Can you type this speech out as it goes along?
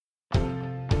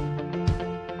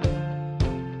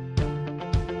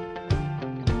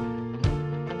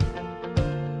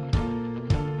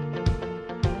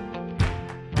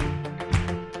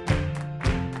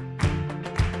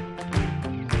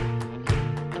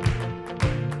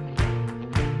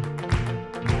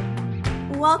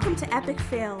Welcome to Epic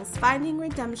Fails, Finding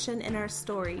Redemption in Our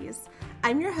Stories.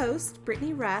 I'm your host,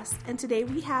 Brittany Rust, and today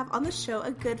we have on the show a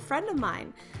good friend of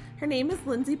mine. Her name is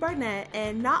Lindsay Barnett,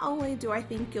 and not only do I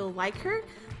think you'll like her,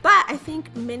 but I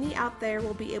think many out there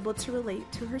will be able to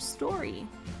relate to her story.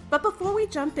 But before we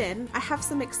jump in, I have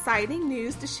some exciting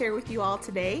news to share with you all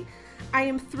today. I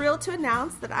am thrilled to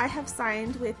announce that I have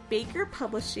signed with Baker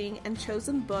Publishing and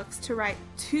Chosen Books to write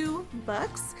 2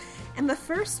 books, and the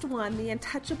first one, The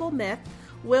Untouchable Myth,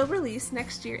 will release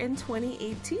next year in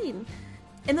 2018.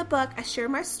 In the book, I share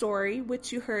my story,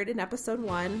 which you heard in episode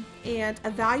 1, and a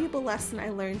valuable lesson I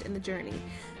learned in the journey.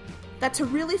 That to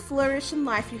really flourish in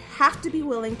life, you have to be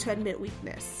willing to admit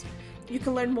weakness. You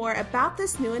can learn more about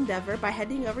this new endeavor by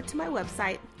heading over to my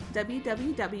website,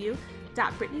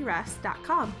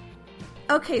 www.brittnyrust.com.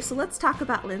 Okay, so let's talk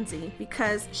about Lindsay,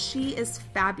 because she is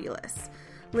fabulous.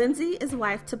 Lindsay is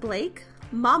wife to Blake,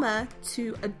 mama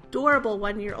to adorable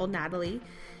 1-year-old Natalie,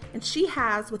 and she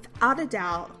has, without a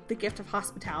doubt, the gift of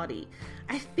hospitality.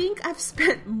 I think I've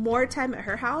spent more time at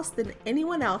her house than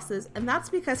anyone else's, and that's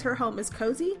because her home is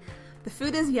cozy, the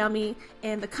food is yummy,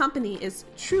 and the company is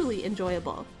truly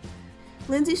enjoyable.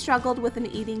 Lindsay struggled with an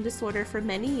eating disorder for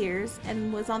many years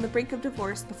and was on the brink of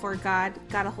divorce before God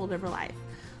got a hold of her life.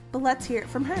 But let's hear it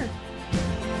from her.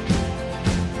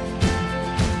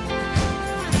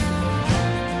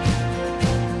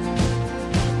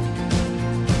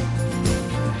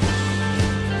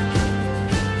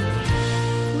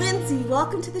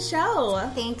 Welcome to the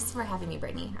show. Thanks for having me,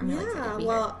 Brittany. I'm really excited to be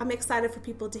here. I'm excited for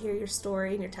people to hear your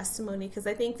story and your testimony, because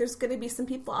I think there's going to be some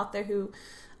people out there who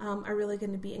are really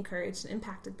going to be encouraged and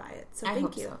impacted by it. So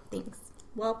thank you. So. Thanks.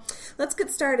 Well, let's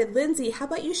get started. Lindsay, how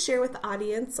about you share with the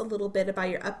audience a little bit about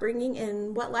your upbringing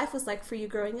and what life was like for you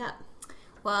growing up?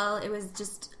 Well, it was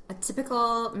just a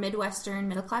typical Midwestern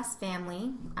middle-class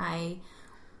family. I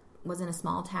was in a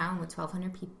small town with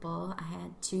 1,200 people. I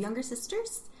had 2 younger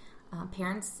sisters.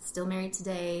 Parents still married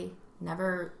today.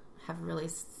 Never have really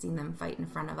seen them fight in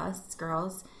front of us,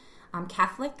 girls.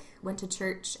 Catholic, went to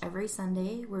church every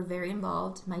Sunday. We're very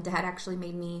involved. My dad actually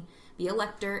made me be a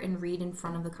lector and read in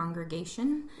front of the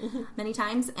congregation many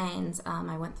times. And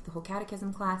I went through the whole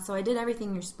catechism class. So I did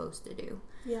everything you're supposed to do.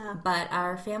 Yeah. But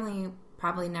our family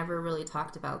probably never really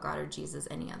talked about God or Jesus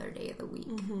any other day of the week.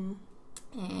 Mm-hmm.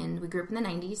 And we grew up in the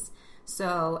 90s.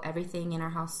 So everything in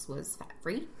our house was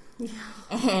fat-free. Yeah.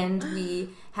 And we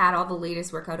had all the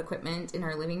latest workout equipment in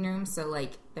our living room. So,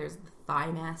 like, there's the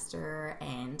Thigh Master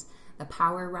and the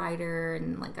Power Rider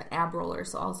and, like, an ab roller.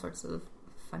 So, all sorts of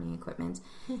funny equipment.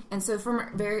 And so, from a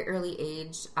very early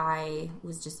age, I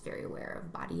was just very aware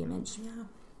of body image. Yeah.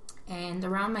 And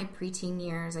around my preteen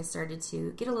years, I started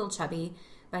to get a little chubby.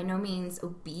 By no means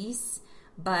obese,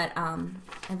 but I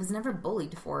was never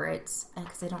bullied for it,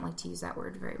 because I don't like to use that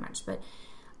word very much. But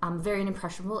very an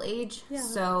impressionable age. Yeah.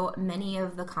 So many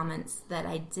of the comments that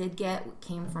I did get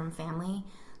came from family.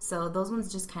 So those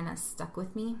ones just kind of stuck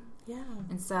with me. Yeah.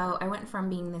 And so I went from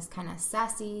being this kind of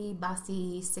sassy,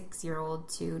 bossy 6-year-old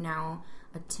to now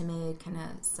a timid, kind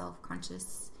of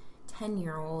self-conscious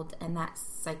 10-year-old. And that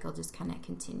cycle just kind of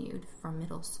continued from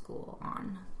middle school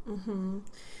on. Mm-hmm.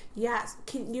 Yeah.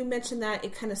 Can you mention that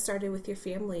it kind of started with your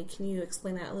family? Can you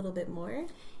explain that a little bit more?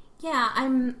 Yeah,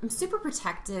 I'm super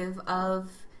protective of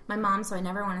my mom, so I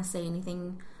never want to say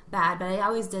anything bad, but I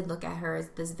always did look at her as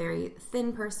this very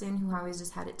thin person who always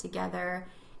just had it together,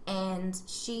 and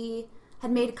she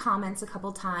had made comments a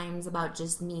couple times about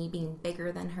just me being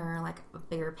bigger than her, like a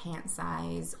bigger pant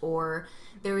size, or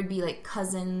there would be like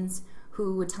cousins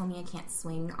who would tell me I can't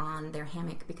swing on their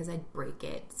hammock because I'd break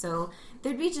it. So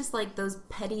there'd be just like those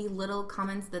petty little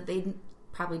comments that they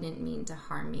probably didn't mean to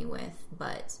harm me with,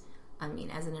 but I mean,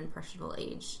 as an impressionable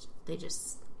age, they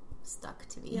just stuck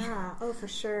to me. Yeah, oh, for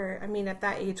sure. I mean, at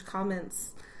that age,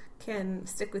 comments can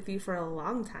stick with you for a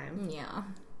long time. Yeah.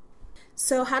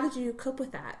 So how did you cope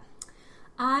with that?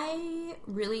 I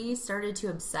really started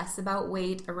to obsess about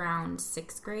weight around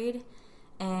 6th grade.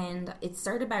 And it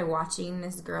started by watching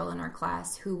this girl in our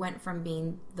class who went from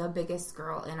being the biggest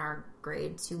girl in our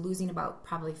grade to losing about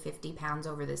probably 50 pounds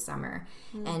over the summer.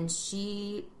 And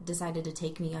she decided to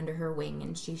take me under her wing,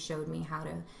 and she showed me how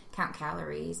to count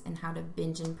calories and how to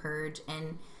binge and purge.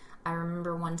 And I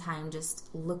remember one time just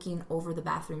looking over the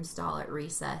bathroom stall at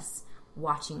recess,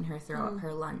 watching her throw up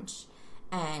her lunch.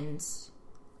 And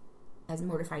as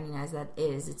mortifying as that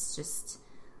is, it's just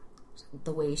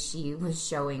the way she was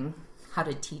showing how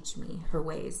to teach me her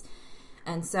ways.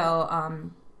 And so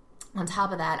on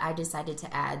top of that, I decided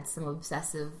to add some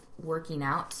obsessive working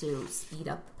out to speed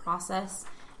up the process.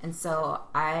 And so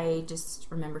I just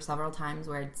remember several times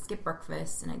where I'd skip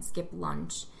breakfast and I'd skip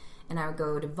lunch and I would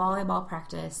go to volleyball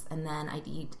practice, and then I'd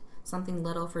eat something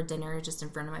little for dinner just in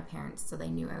front of my parents so they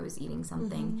knew I was eating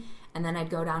something. And then I'd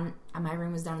go down, my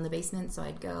room was down in the basement, so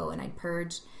I'd go and I'd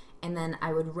purge, and then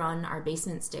I would run our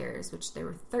basement stairs, which there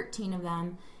were 13 of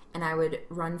them, and I would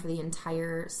run for the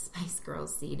entire Spice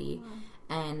Girls CD.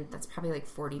 And that's probably like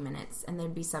 40 minutes. And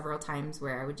there'd be several times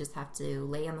where I would just have to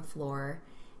lay on the floor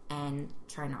and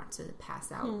try not to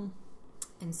pass out.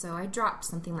 And so I dropped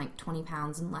something like 20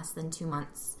 pounds in less than 2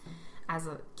 months as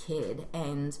a kid.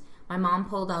 And my mom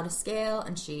pulled out a scale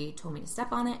and she told me to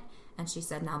step on it. And she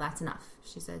said, now that's enough.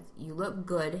 She said, you look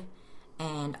good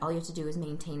and all you have to do is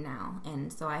maintain now.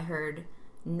 And so I heard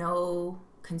no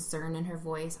concern in her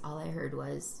voice. All I heard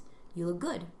was, you look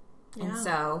good. Yeah. And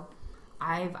so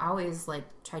I've always like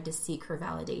tried to seek her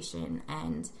validation,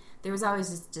 and there was always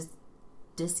just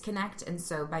disconnect. And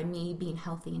so by me being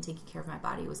healthy and taking care of my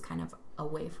body was kind of a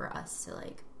way for us to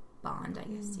like bond, I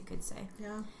guess you could say.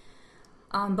 Yeah.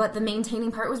 But the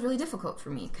maintaining part was really difficult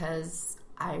for me because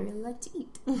I really like to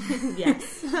eat.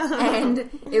 Yes. And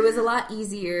it was a lot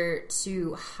easier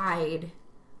to hide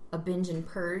a binge and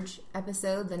purge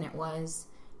episode than it was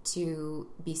to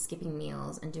be skipping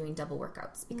meals and doing double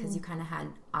workouts because you kind of had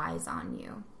eyes on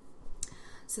you.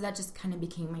 So that just kind of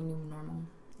became my new normal.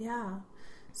 Yeah.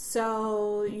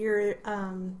 So you're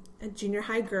a junior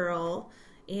high girl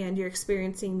and you're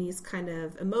experiencing these kind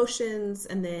of emotions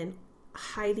and then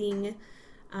hiding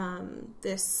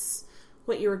this,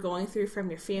 what you were going through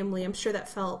from your family. I'm sure that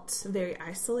felt very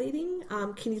isolating.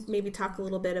 Can you maybe talk a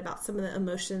little bit about some of the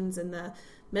emotions and the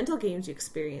mental games you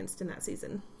experienced in that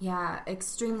season? Yeah,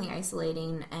 extremely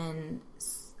isolating, and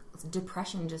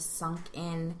depression just sunk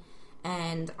in.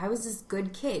 And I was this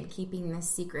good kid keeping this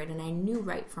secret, and I knew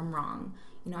right from wrong.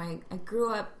 You know, I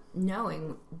grew up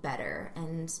knowing better,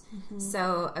 and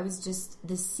so I was just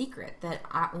this secret that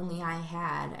only I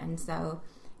had, and so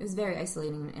it was very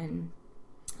isolating.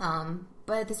 And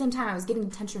but at the same time, I was getting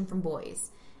attention from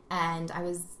boys, and I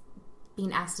was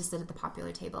being asked to sit at the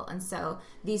popular table. And so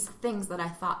these things that I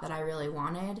thought that I really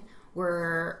wanted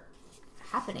were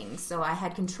happening. So I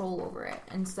had control over it.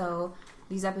 And so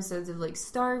these episodes of like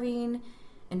starving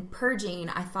and purging,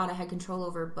 I thought I had control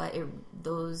over, but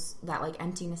that like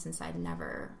emptiness inside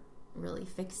never really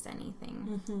fixed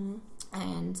anything.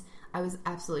 And I was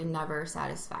absolutely never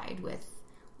satisfied with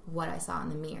what I saw in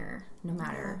the mirror, no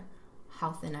matter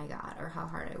how thin I got or how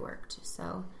hard I worked.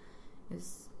 So it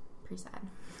was pretty sad.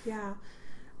 Yeah.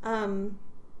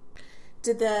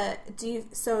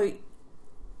 So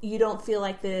you don't feel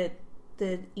like the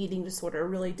eating disorder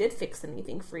really did fix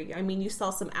anything for you? I mean, you saw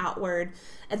some outward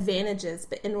advantages,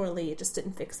 but inwardly it just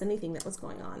didn't fix anything that was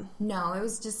going on. No, it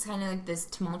was just kind of like this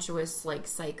tumultuous like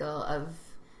cycle of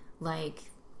like,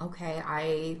 okay,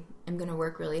 I am going to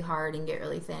work really hard and get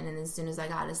really thin. And as soon as I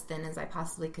got as thin as I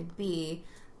possibly could be,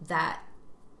 that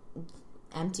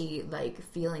empty like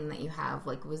feeling that you have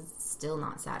like was still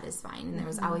not satisfying, and there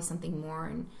was always something more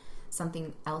and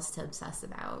something else to obsess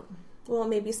about. Well,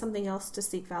 maybe something else to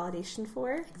seek validation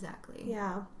for. Exactly.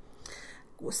 Yeah.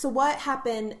 So what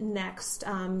happened next?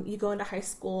 You go into high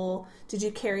school. Did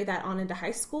you carry that on into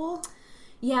high school?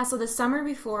 Yeah, so the summer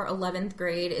before 11th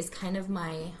grade is kind of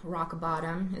my rock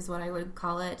bottom, is what I would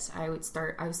call it. I was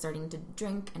starting to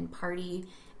drink and party,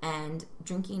 and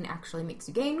drinking actually makes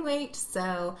you gain weight.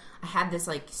 So I had this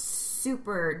like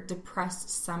super depressed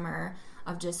summer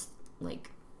of just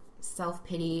like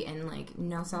self-pity and like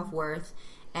no self-worth.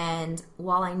 And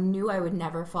while I knew I would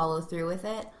never follow through with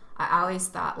it, I always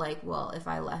thought like, well, if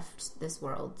I left this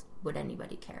world, would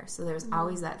anybody care? So there was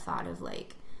always that thought of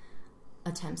like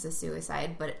attempts of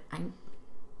suicide, but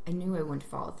I knew I wouldn't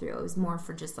follow through. It was more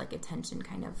for just like attention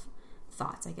kind of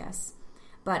thoughts, I guess.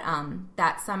 But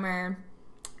that summer,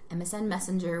 MSN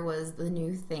Messenger was the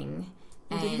new thing,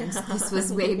 and this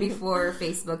was way before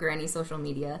Facebook or any social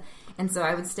media. And so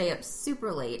I would stay up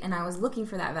super late, and I was looking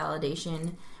for that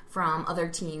validation from other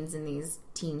teens in these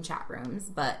teen chat rooms,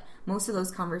 but most of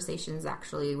those conversations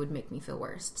actually would make me feel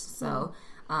worse. So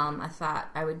I thought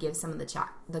I would give some of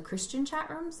the Christian chat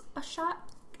rooms a shot.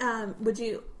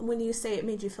 When you say it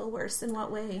made you feel worse, in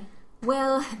what way?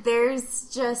 Well,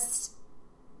 there's just,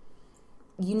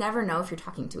 you never know if you're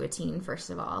talking to a teen, first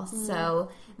of all. So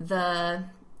the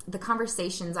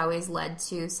conversations always led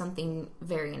to something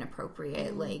very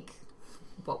inappropriate, like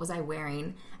what was I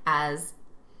wearing as,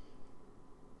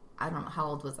 I don't know, how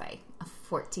old was I? A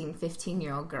 14,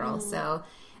 15-year-old girl. So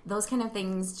those kind of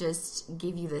things just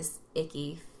give you this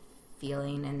icky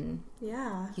feeling, and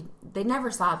yeah, they never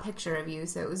saw a picture of you,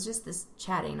 so it was just this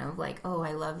chatting of like, oh,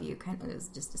 I love you, kind of. It was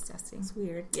just disgusting. It's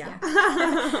weird. Yeah.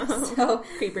 So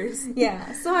creepers.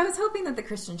 Yeah, so I was hoping that the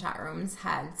Christian chat rooms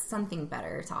had something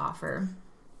better to offer,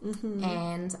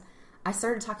 and I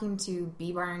started talking to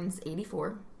B Barnes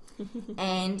 84,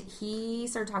 and he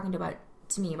started talking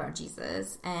to me about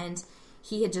Jesus, and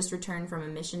he had just returned from a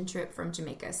mission trip from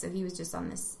Jamaica, so he was just on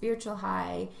this spiritual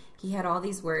high. He had all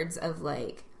these words of,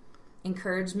 like,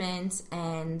 encouragement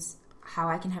and how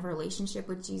I can have a relationship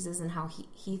with Jesus and how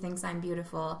he thinks I'm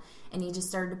beautiful, and he just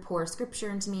started to pour scripture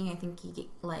into me. I think he,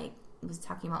 like, was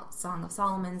talking about Song of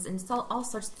Solomon's and all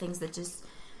sorts of things that just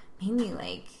made me,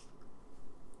 like,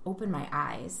 open my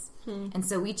eyes. And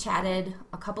so we chatted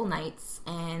a couple nights,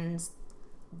 and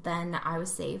then I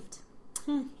was saved.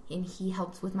 And he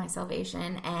helped with my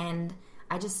salvation, and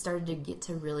I just started to get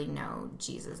to really know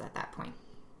Jesus at that point.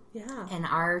 Yeah. And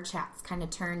our chats kind of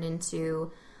turned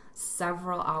into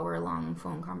several hour-long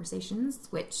phone conversations,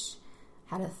 which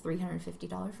had a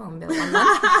 $350 phone bill one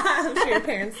month. I'm sure your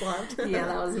parents loved. Yeah,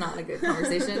 that was not a good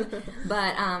conversation.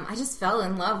 But I just fell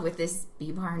in love with this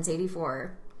B Barnes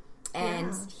 84.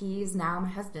 And he's now my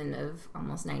husband of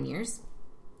almost 9 years.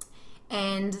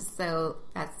 And so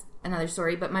that's another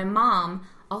story. But my mom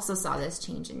also saw this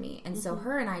change in me. And so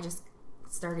her and I just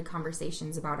started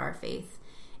conversations about our faith.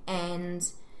 And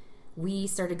we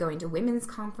started going to women's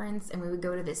conference, and we would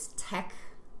go to this tech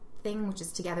thing, which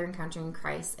is Together Encountering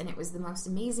Christ, and it was the most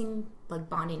amazing, like,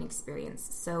 bonding experience.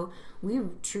 So we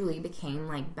truly became,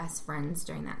 like, best friends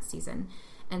during that season.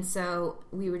 And so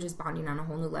we were just bonding on a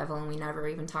whole new level, and we never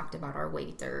even talked about our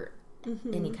weight or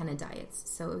any kind of diets.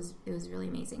 So it was really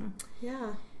amazing.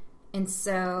 Yeah. And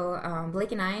so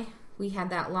Blake and I, we had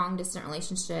that long-distance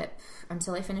relationship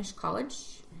until I finished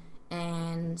college.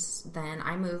 And then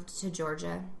I moved to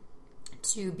Georgia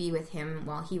to be with him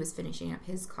while he was finishing up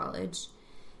his college.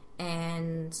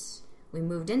 And we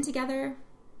moved in together.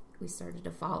 We started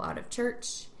to fall out of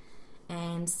church.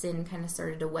 And sin kind of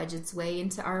started to wedge its way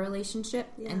into our relationship.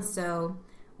 Yeah. And so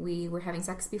we were having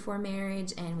sex before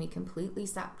marriage, and we completely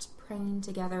stopped praying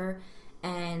together.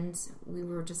 And we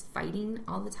were just fighting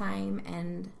all the time,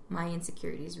 and my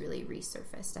insecurities really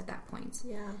resurfaced at that point.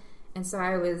 Yeah. And so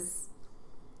I was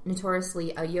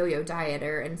notoriously a yo-yo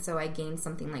dieter, and so I gained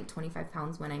something like 25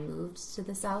 pounds when I moved to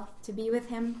the South to be with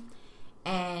him.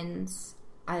 And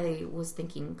I was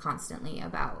thinking constantly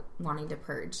about wanting to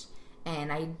purge.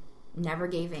 And I never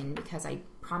gave in because I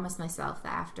promised myself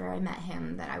that after I met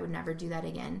him that I would never do that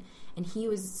again. And he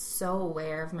was so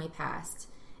aware of my past,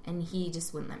 and he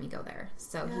just wouldn't let me go there.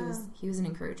 So he was an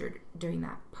encourager during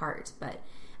that part, but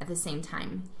at the same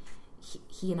time,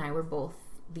 he and I were both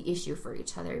the issue for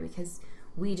each other because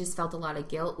we just felt a lot of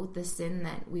guilt with the sin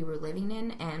that we were living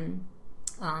in. And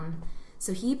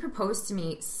so he proposed to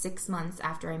me 6 months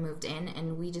after I moved in,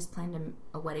 and we just planned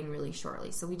a wedding really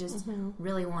shortly. So we just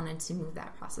really wanted to move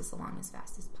that process along as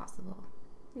fast as possible.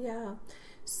 Yeah.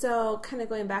 So kind of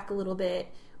going back a little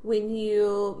bit, when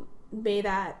you made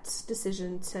that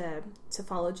decision to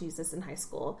follow Jesus in high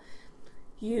school,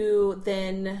 you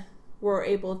then were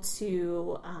able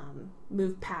to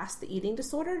move past the eating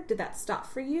disorder. Did that stop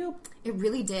for you? It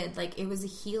really did. Like, it was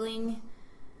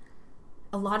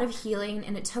a lot of healing,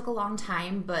 and it took a long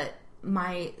time, but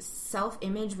my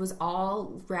self-image was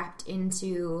all wrapped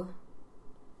into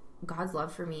God's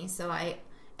love for me. So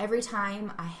every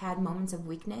time I had moments of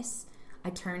weakness, I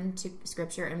turned to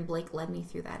scripture, and Blake led me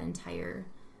through that entire,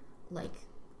 like,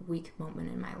 weak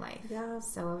moment in my life. Yeah.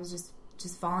 So I was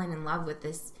just falling in love with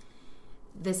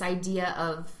this idea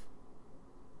of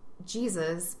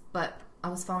Jesus, but I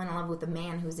was falling in love with the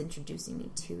man who was introducing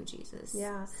me to Jesus.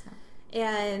 Yeah. So.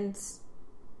 And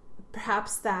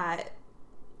perhaps that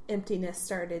emptiness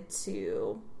started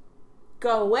to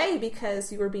go away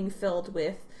because you were being filled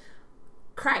with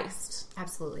Christ.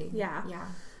 Absolutely. Yeah. Yeah.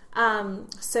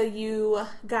 So you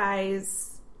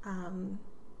guys,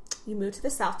 you moved to the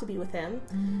South to be with him.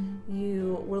 Mm-hmm.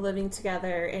 You were living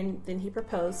together, and then he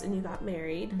proposed, and you got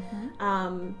married.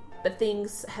 Mm-hmm. But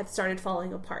things had started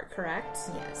falling apart, correct?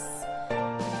 Yes.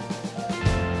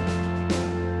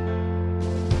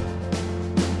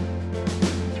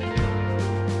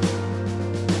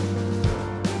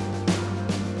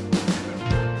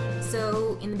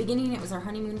 So in the beginning, it was our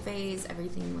honeymoon phase.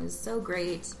 Everything was so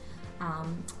great.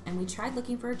 And we tried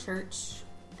looking for a church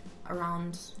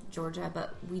around Georgia,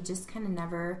 but we just kind of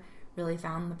never really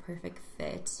found the perfect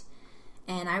fit.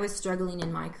 And I was struggling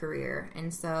in my career,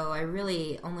 and so I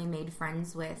really only made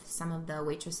friends with some of the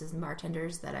waitresses and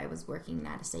bartenders that I was working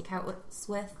at a steakhouse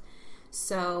with.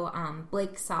 So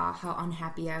Blake saw how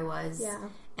unhappy I was, yeah.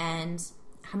 And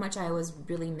how much I was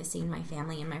really missing my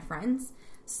family and my friends.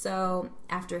 So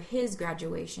after his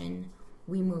graduation,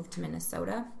 we moved to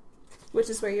Minnesota. Which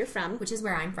is where you're from. Which is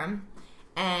where I'm from.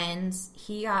 And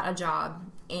he got a job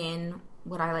in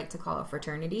what I like to call a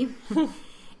fraternity.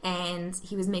 And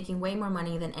he was making way more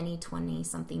money than any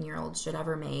 20-something-year-old should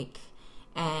ever make.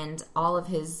 And all of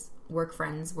his work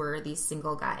friends were these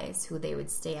single guys who they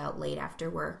would stay out late after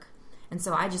work. And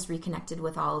so I just reconnected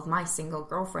with all of my single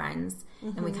girlfriends,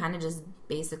 and we kind of just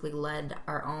basically led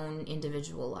our own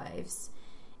individual lives.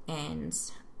 And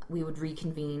we would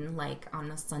reconvene like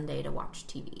on a Sunday to watch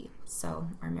TV. So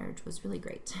our marriage was really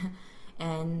great.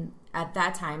 And at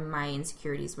that time, my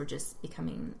insecurities were just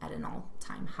becoming at an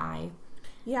all-time high.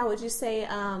 Yeah, would you say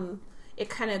it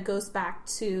kind of goes back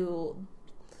to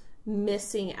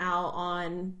missing out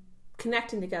on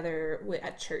connecting together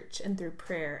at church and through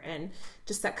prayer, and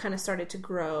just that kind of started to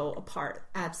grow apart?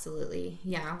 Absolutely.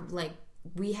 Yeah. Like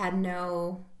we had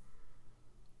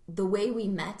the way we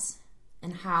met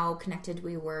and how connected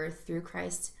we were through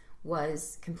Christ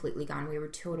was completely gone. We were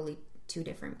totally two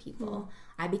different people.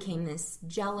 I became this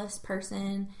jealous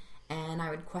person, and I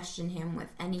would question him with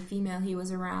any female he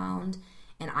was around.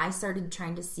 And I started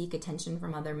trying to seek attention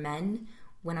from other men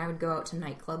when I would go out to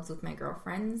nightclubs with my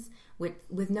girlfriends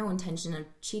with no intention of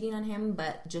cheating on him,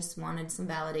 but just wanted some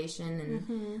validation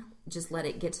and just let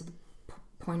it get to the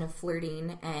point of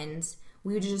flirting. And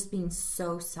we were just being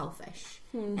so selfish.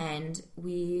 And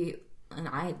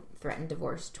I threatened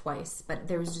divorce twice, but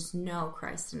there was just no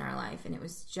Christ in our life. And it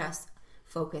was just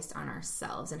focused on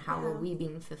ourselves and how were we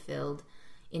being fulfilled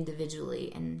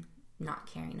individually and not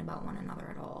caring about one another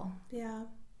at all. Yeah.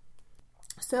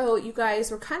 So you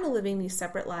guys were kind of living these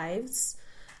separate lives.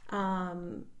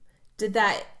 And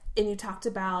you talked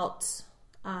about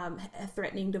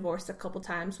threatening divorce a couple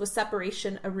times. Was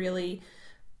separation a really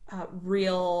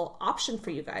real option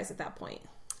for you guys at that point?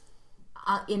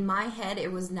 In my head,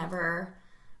 it was never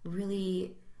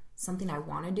really something I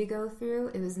wanted to go through.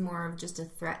 It was more of just a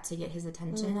threat to get his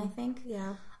attention, I think.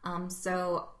 Yeah.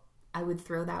 So I would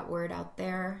throw that word out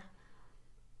there,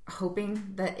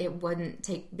 hoping that it wouldn't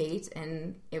take bait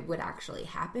and it would actually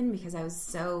happen, because I was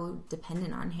so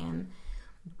dependent on him.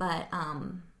 But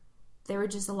there were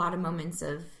just a lot of moments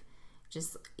of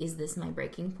just, is this my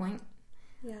breaking point?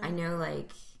 Yeah. I know, I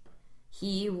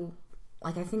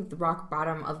think the rock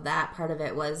bottom of that part of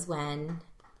it was when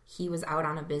he was out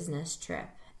on a business trip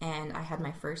and I had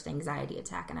my first anxiety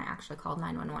attack, and I actually called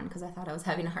 911 because I thought I was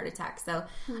having a heart attack. So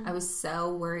I was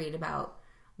so worried about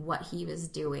what he was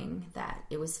doing that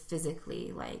it was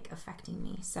physically affecting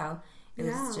me. So it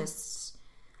was just,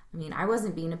 I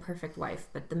wasn't being a perfect wife,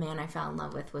 but the man I fell in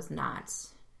love with was not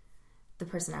the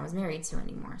person I was married to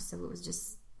anymore. So it was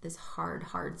just this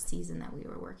hard season that we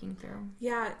were working through.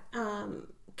 Yeah.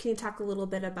 Can you talk a little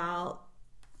bit about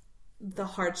the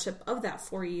hardship of that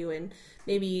for you, and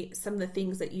maybe some of the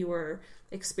things that you were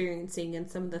experiencing and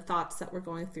some of the thoughts that were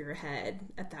going through your head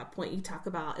at that point? You talk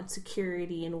about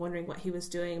insecurity and wondering what he was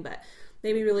doing, but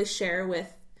maybe really share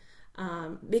with,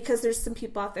 because there's some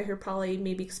people out there who are probably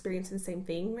maybe experiencing the same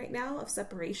thing right now of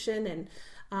separation.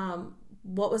 And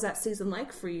what was that season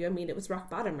like for you? It was rock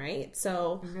bottom, right?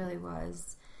 So it really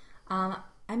was.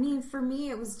 For me,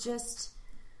 it was just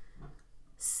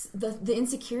the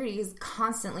insecurities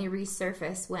constantly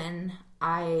resurface when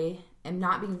I am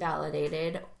not being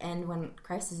validated and when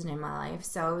Christ isn't in my life.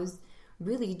 So I was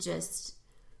really just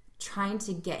trying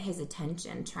to get his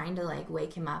attention, trying to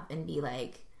wake him up and be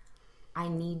like, I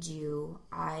need you,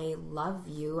 I love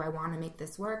you, I want to make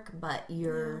this work, but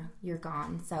you're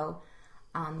gone. So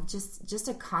just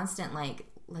a constant like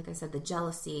I said, the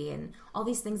jealousy and all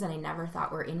these things that I never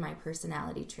thought were in my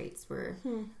personality traits were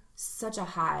such a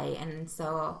high. And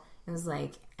so it was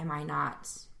like, am I not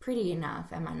pretty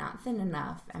enough? Am I not thin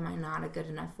enough? Am I not a good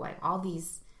enough wife? All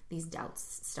these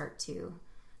doubts start to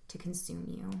consume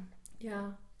you.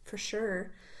 Yeah, for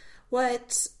sure.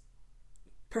 What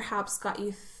perhaps got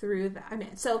you through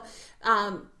that? So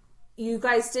you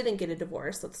guys didn't get a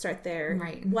divorce. Let's start there.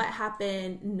 Right. What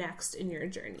happened next in your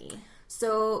journey?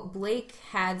 So Blake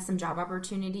had some job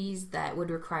opportunities that would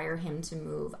require him to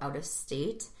move out of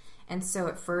state. And so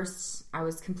at first I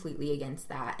was completely against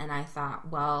that. And I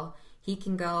thought, well, he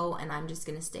can go and I'm just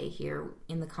going to stay here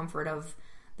in the comfort of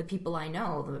the people I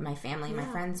know. My family, my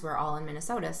friends were all in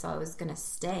Minnesota. So I was going to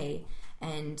stay.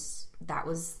 And that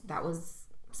was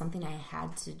something I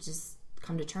had to just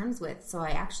come to terms with. So I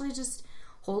actually just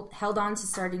held on to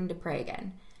starting to pray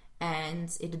again. And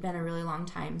it had been a really long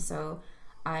time. So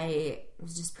I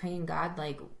was just praying, God,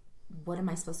 what am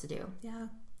I supposed to do? Yeah.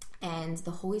 And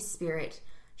the Holy Spirit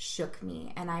shook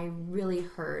me, and I really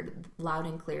heard loud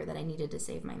and clear that I needed to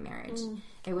save my marriage.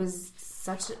 It was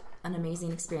such an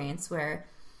amazing experience where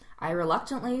I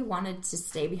reluctantly wanted to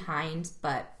stay behind,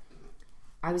 but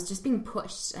I was just being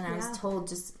pushed, and I was told,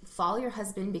 just follow your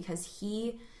husband because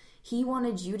he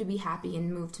wanted you to be happy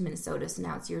and move to Minnesota, so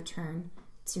now it's your turn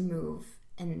to move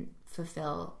and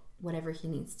fulfill whatever he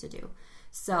needs to do.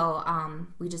 So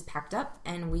we just packed up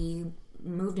and we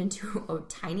moved into a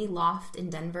tiny loft in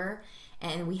Denver,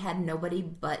 and we had nobody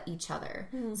but each other.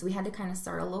 So we had to kind of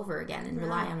start all over again and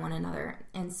rely on one another.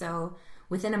 And so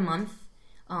within a month,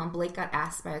 Blake got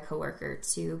asked by a coworker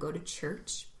to go to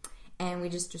church, and we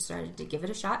just decided to give it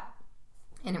a shot.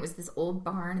 And it was this old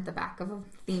barn at the back of a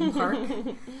theme park.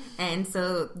 And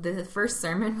so the first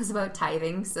sermon was about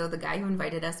tithing, so the guy who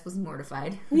invited us was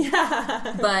mortified.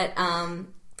 Yeah. But,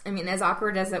 I mean, as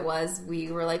awkward as it was,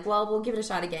 we were like, well, we'll give it a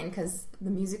shot again because the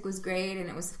music was great and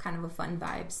it was kind of a fun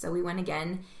vibe. So we went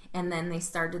again, and then they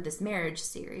started this marriage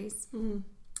series.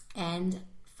 And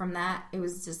from that, it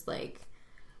was just like,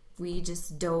 we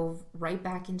just dove right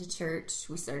back into church.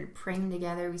 We started praying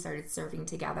together. We started serving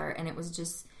together. And it was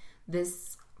just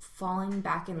this falling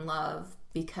back in love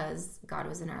because God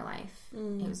was in our life.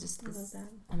 It was just this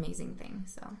amazing thing.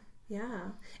 So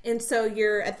yeah. And so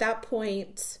you're at that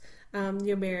point,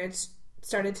 your marriage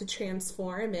started to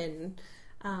transform, and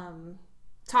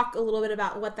talk a little bit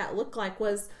about what that looked like.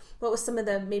 What was some of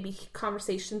the maybe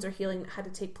conversations or healing that had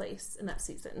to take place in that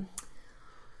season?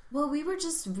 Well, we were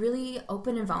just really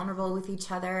open and vulnerable with each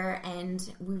other,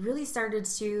 and we really started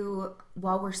to,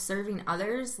 while we're serving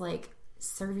others, like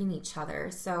serving each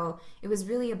other. So it was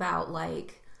really about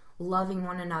like loving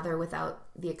one another without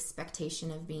the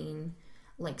expectation of being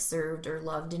like served or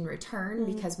loved in return,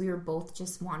 because we were both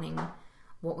just wanting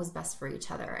what was best for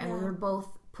each other, and we were both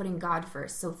putting God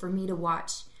first. So for me to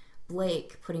watch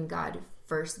Blake putting God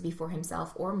first before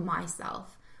himself or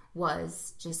myself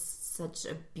was just such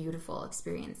a beautiful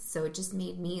experience. So it just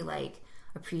made me like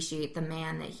appreciate the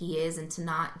man that he is, and to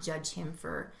not judge him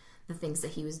for the things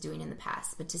that he was doing in the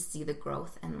past, but to see the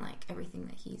growth and like everything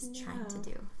that he's trying to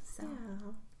do. So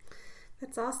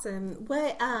that's awesome.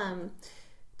 What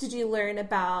did you learn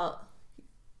about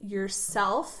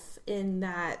yourself in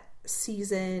that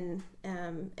season,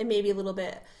 and maybe a little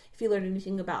bit if you learned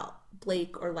anything about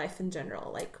Blake or life in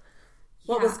general? Like,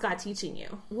 what was God teaching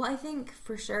you? Well, I think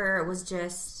for sure it was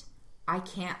just, I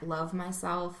can't love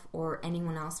myself or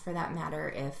anyone else for that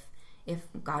matter if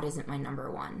God isn't my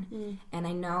number one. And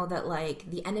I know that like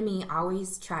the enemy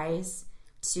always tries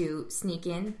to sneak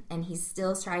in, and he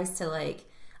still tries to like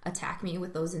attack me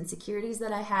with those insecurities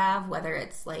that I have, whether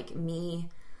it's like me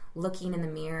looking in the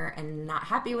mirror and not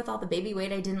happy with all the baby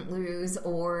weight I didn't lose,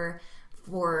 or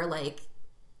for like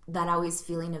that always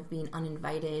feeling of being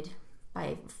uninvited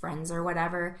by friends or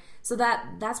whatever. So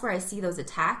that's where I see those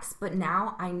attacks. But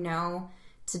now I know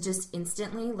to just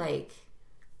instantly like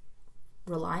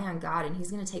rely on God, and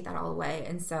he's going to take that all away.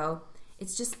 And so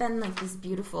it's just been like this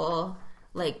beautiful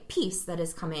like peace that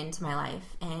has come into my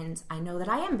life, and I know that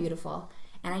I am beautiful,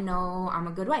 and I know I'm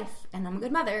a good wife, and I'm a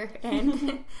good mother,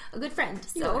 and a good friend.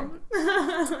 So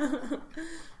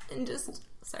and just,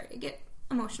 sorry, I get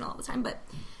emotional all the time, but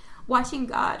watching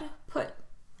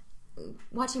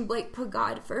Blake put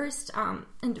God first,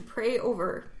 and to pray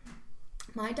over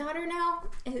my daughter now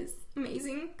is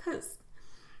amazing, because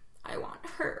I want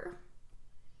her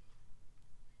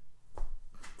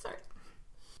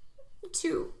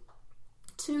to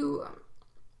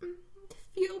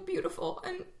feel beautiful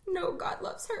and know God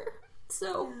loves her.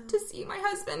 So to see my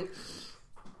husband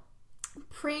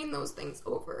praying those things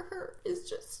over her is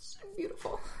just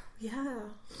beautiful. Yeah.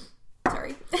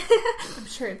 Sorry. I'm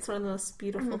sure it's one of the most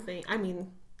beautiful things. I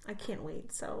mean, I can't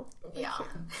wait, so. Yeah.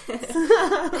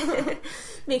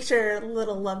 Make sure a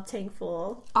little love tank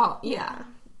full. Oh, yeah.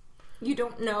 You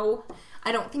don't know,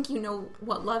 I don't think you know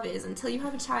what love is until you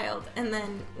have a child, and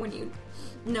then when you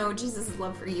know Jesus'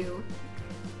 love for you,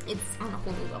 it's on a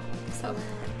whole new level. So.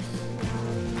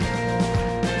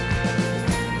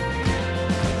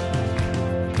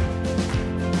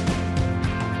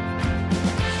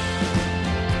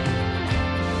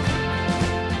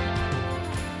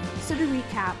 So to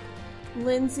recap,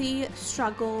 Lindsay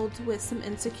struggled with some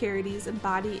insecurities and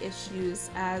body issues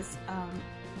as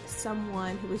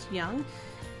someone who was young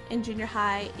in junior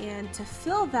high, and to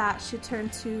fill that, she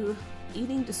turned to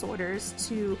eating disorders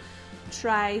to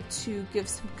try to give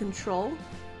some control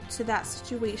to that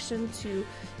situation, to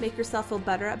make herself feel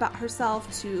better about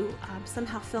herself, to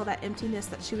somehow fill that emptiness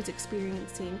that she was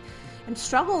experiencing, and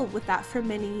struggled with that for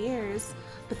many years.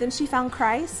 But then she found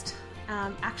Christ,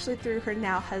 actually through her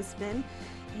now husband,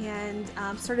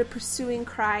 and started pursuing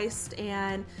Christ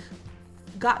and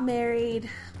got married.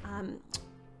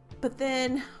 But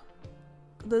then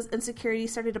those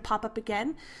insecurities started to pop up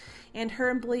again, and her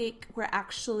and Blake were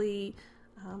actually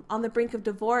on the brink of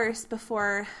divorce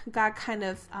before God kind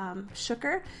of shook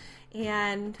her,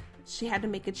 and she had to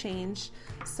make a change.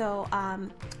 So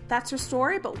that's her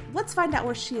story, but let's find out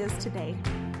where she is today.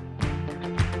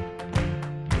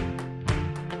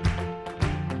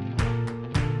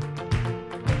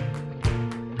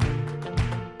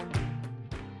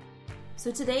 So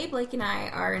today, Blake and I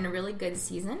are in a really good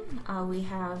season. We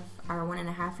have our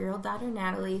 1.5-year-old daughter,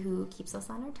 Natalie, who keeps us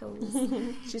on our toes.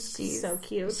 She's so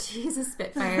cute. She's a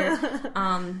spitfire.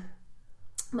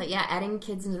 But yeah, adding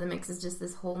kids into the mix is just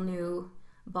this whole new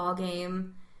ball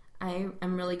game. I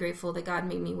am really grateful that God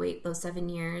made me wait those 7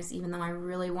 years, even though I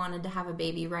really wanted to have a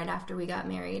baby right after we got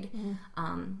married.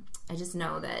 I just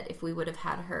know that if we would have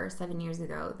had her 7 years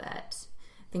ago, that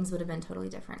things would have been totally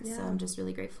different. Yeah. So I'm just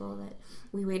really grateful that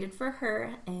we waited for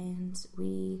her, and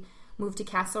we moved to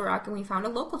Castle Rock, and we found a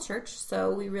local church.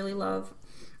 So we really love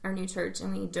our new church,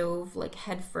 and we dove like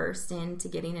head first into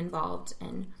getting involved.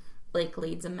 And Blake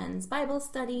leads a men's Bible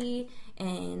study,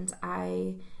 and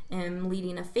I am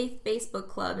leading a faith-based book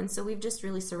club. And so we've just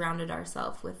really surrounded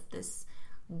ourselves with this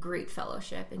great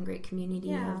fellowship and great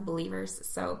community of believers.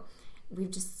 So we've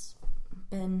just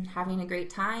been having a great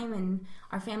time, and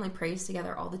our family prays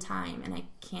together all the time, and I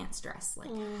can't stress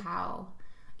how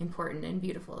important and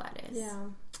beautiful that is. Yeah,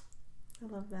 I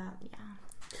love that. Yeah.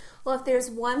 Well, if there's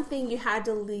one thing you had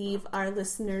to leave our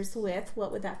listeners with,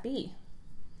 what would that be?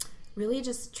 Really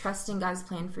just trusting God's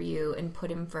plan for you and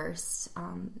put him first.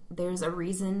 There's a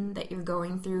reason that you're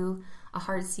going through a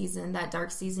hard season, that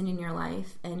dark season in your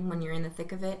life, and when you're in the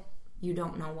thick of it, you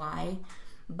don't know why.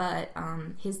 But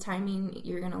his timing,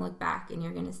 you're going to look back and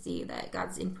you're going to see that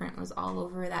God's imprint was all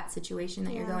over that situation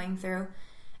that you're going through.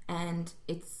 And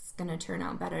it's going to turn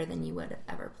out better than you would have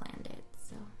ever planned it.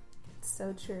 So it's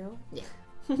so true. Yeah.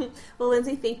 Well,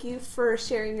 Lindsay, thank you for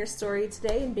sharing your story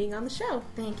today and being on the show.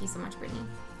 Thank you so much, Brittany.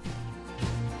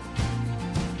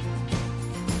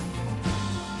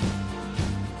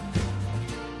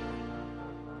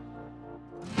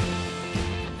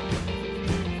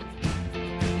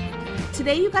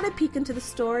 Today you got a peek into the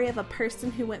story of a person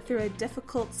who went through a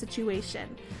difficult situation,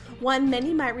 one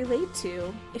many might relate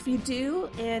to. If you do,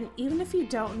 and even if you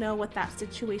don't know what that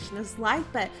situation is like,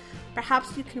 but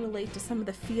perhaps you can relate to some of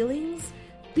the feelings,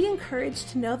 be encouraged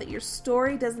to know that your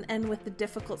story doesn't end with the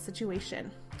difficult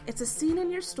situation. It's a scene in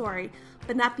your story,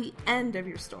 but not the end of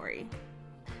your story.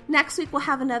 Next week we'll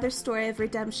have another story of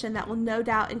redemption that will no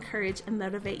doubt encourage and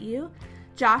motivate you.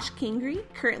 Josh Kingery,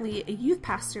 currently a youth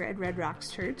pastor at Red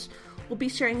Rocks Church, will be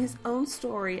sharing his own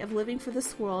story of living for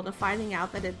this world and finding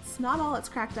out that it's not all it's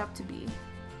cracked up to be.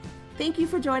 Thank you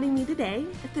for joining me today.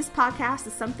 If this podcast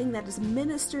is something that is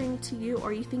ministering to you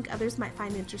or you think others might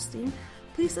find interesting,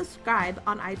 please subscribe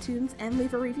on iTunes and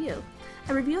leave a review.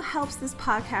 A review helps this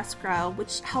podcast grow,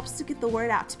 which helps to get the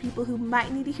word out to people who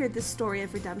might need to hear this story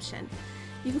of redemption.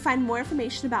 You can find more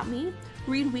information about me,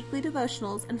 read weekly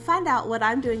devotionals, and find out what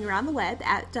I'm doing around the web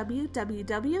at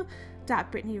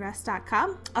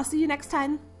www.brittanyruss.com. I'll see you next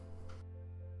time.